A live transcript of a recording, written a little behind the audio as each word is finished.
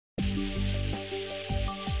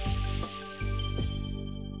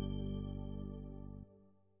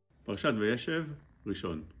Parashat Vayeishev,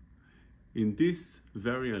 Rishon. In this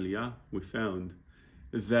very aliyah, we found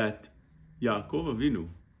that Yaakov Avinu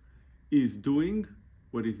is doing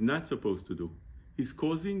what he's not supposed to do. He's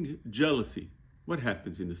causing jealousy. What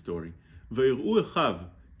happens in the story? ויראו אחיו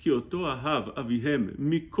כי אותו אהב אביהם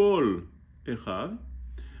מכל אחיו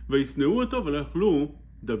וישנאו אותו ולא יכלו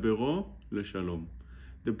דברו לשלום.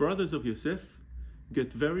 The brothers of Yosef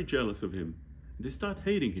get very jealous of him. They start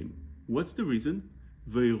hating him. What's the reason?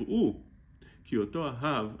 ויראו כי אותו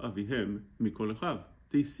אהב אביהם מכל אחיו.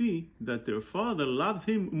 They see that their father loves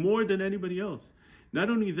him more than anybody else. Not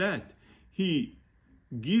only that, he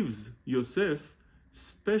gives Yosef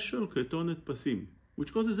special ketonet pasim,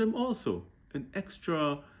 which causes them also an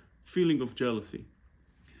extra feeling of jealousy.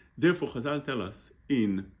 Therefore, Chazal tell us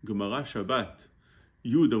in Gemara Shabbat,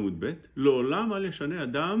 Yud Amud Bet, Lo'olam al yashaneh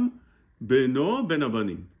adam beno ben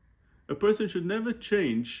abanim. A person should never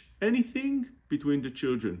change anything between the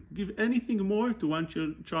children. Give anything more to one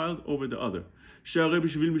child over the other. שהרי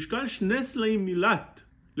בשביל משקל שני סלעים מילת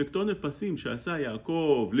לכתונת פסים שעשה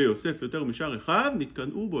יעקב ליוסף יותר משאר אחיו,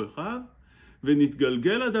 נתקנאו בו אחיו,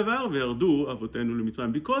 ונתגלגל הדבר וירדו אבותינו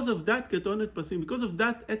למצרים. Because of that כתונת פסים, because of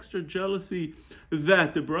that extra jealousy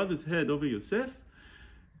that the brothers had over Yosef,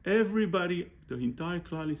 everybody, the entire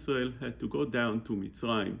Klal Israel had to go down to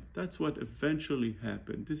Mitzrayim. That's what eventually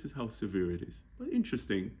happened. This is how severe it is. But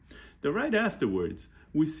interesting, that right afterwards,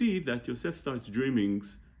 we see that Yosef starts dreaming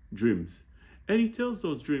dreams. And he tells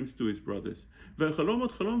those dreams to his brothers. He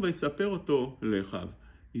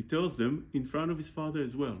tells them in front of his father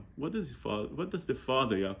as well. What does the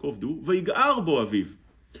father Yaakov do? ויגער בו אביו.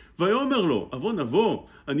 ויאמר לו, אבוא נבוא,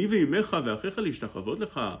 אני ואימך ואחיך להשתחוות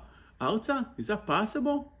לך ארצה? Is that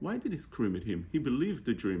possible? Why did he scream at him? He believed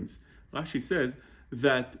the dreams. Rashi says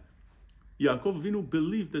that Yaakov Avinu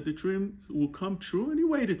believed that the dreams will come true and he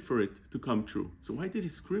waited for it to come true. So why did he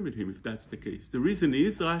scream at him if that's the case? The reason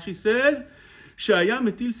is, Rashi says, שהיה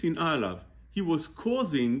מטיל שנאה עליו. He was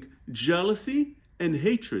causing jealousy and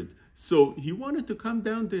hatred. So he wanted to calm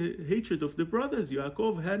down the hatred of the brothers.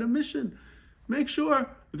 Yaakov had a mission. Make sure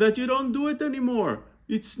that you don't do it anymore.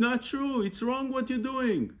 It's not true. It's wrong what you're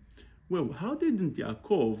doing. Well, how didn't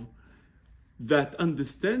Yaakov, that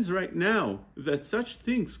understands right now that such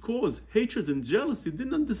things cause hatred and jealousy,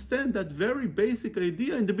 didn't understand that very basic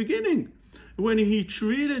idea in the beginning? When he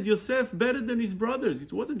treated Yosef better than his brothers.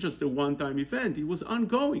 It wasn't just a one-time event. It was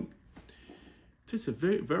ongoing. This is a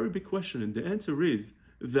very, very big question. And the answer is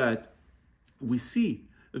that we see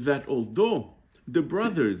that although the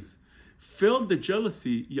brothers felt the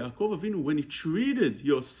jealousy, Yaakov Avinu, when he treated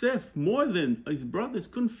Yosef more than his brothers,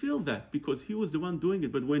 couldn't feel that because he was the one doing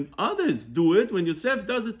it. But when others do it, when Yosef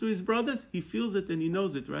does it to his brothers, he feels it and he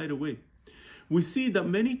knows it right away. We see that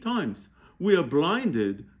many times we are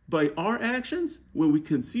blinded by our actions when we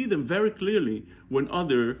can see them very clearly when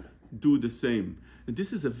others do the same. And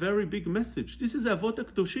this is a very big message. This is Avot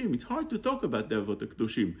HaKdoshim. It's hard to talk about the Avot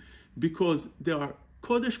HaKdoshim because there are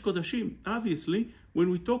Kodesh Kodashim. Obviously, when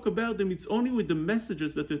we talk about them, it's only with the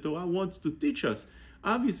messages that the Torah wants to teach us.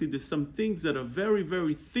 Obviously, there's some things that are very,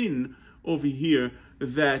 very thin over here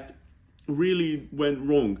that really went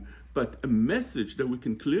wrong. But a message that we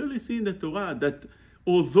can clearly see in the Torah that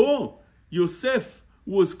although Yosef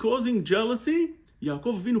was causing jealousy,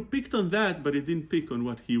 Yaakov Avinu picked on that, but he didn't pick on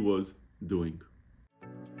what he was doing.